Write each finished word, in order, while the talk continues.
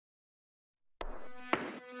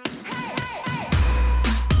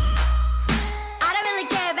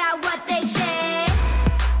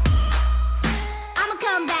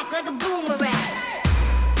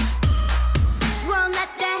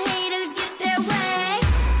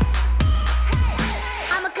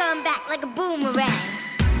boomerang.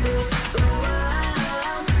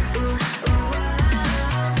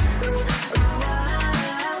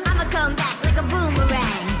 I'ma come back like a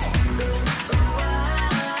boomerang.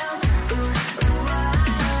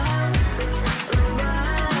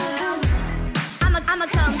 I'ma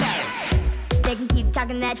come back. They can keep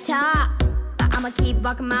talking that talk, but I'ma keep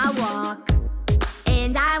walking my walk.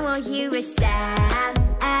 And I won't hear a sound.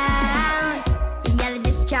 Yeah, they're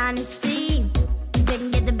just trying to see if they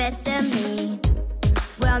can get the best of me.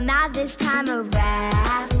 Well, not this time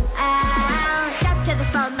around. Stuck to the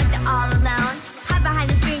phone like they're all alone. Hide behind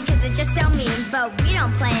the screen cause they're just so mean. But we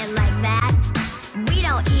don't play it like that. We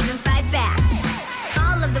don't even fight back.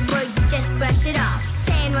 All of the words, just brush it off.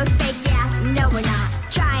 Saying we're fake, yeah, no we're not.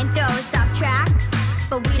 Try and throw us off track,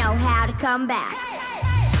 but we know how to come back.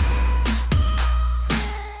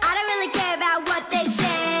 I don't really care about what they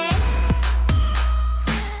say.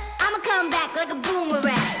 I'ma come back like a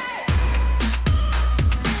boomerang.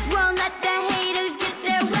 Won't let the haters get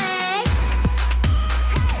their way.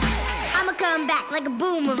 I'ma come back like a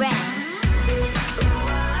boomerang.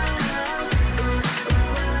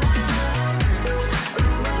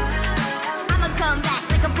 I'ma come back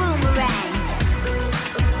like a boomerang.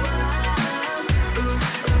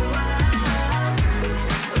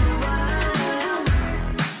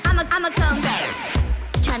 I'ma come back.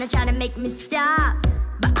 Trying to make me stop,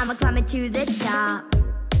 but I'ma climb it to the top.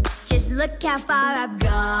 Just look how far I've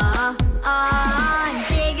gone.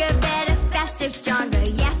 Bigger, better, faster, stronger.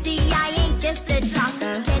 Yeah, see, I ain't just a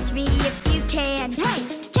talker. Catch me if you can. Hey,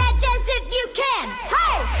 catch us if you can.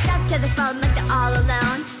 Hey, stuck to the phone like they're all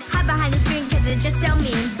alone. Hide behind the screen cause they're just so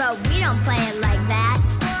mean. But we don't play it like that.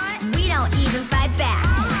 We don't even fight back.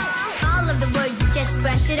 All of the words, just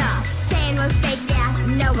brush it off. Saying we're fake, yeah,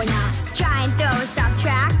 no we're not. Try and throw us off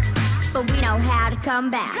track, but we know how to come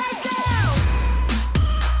back. Let's go!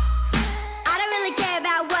 I don't really care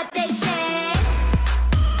about what they say.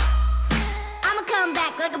 I'ma come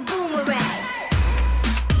back like a boomerang.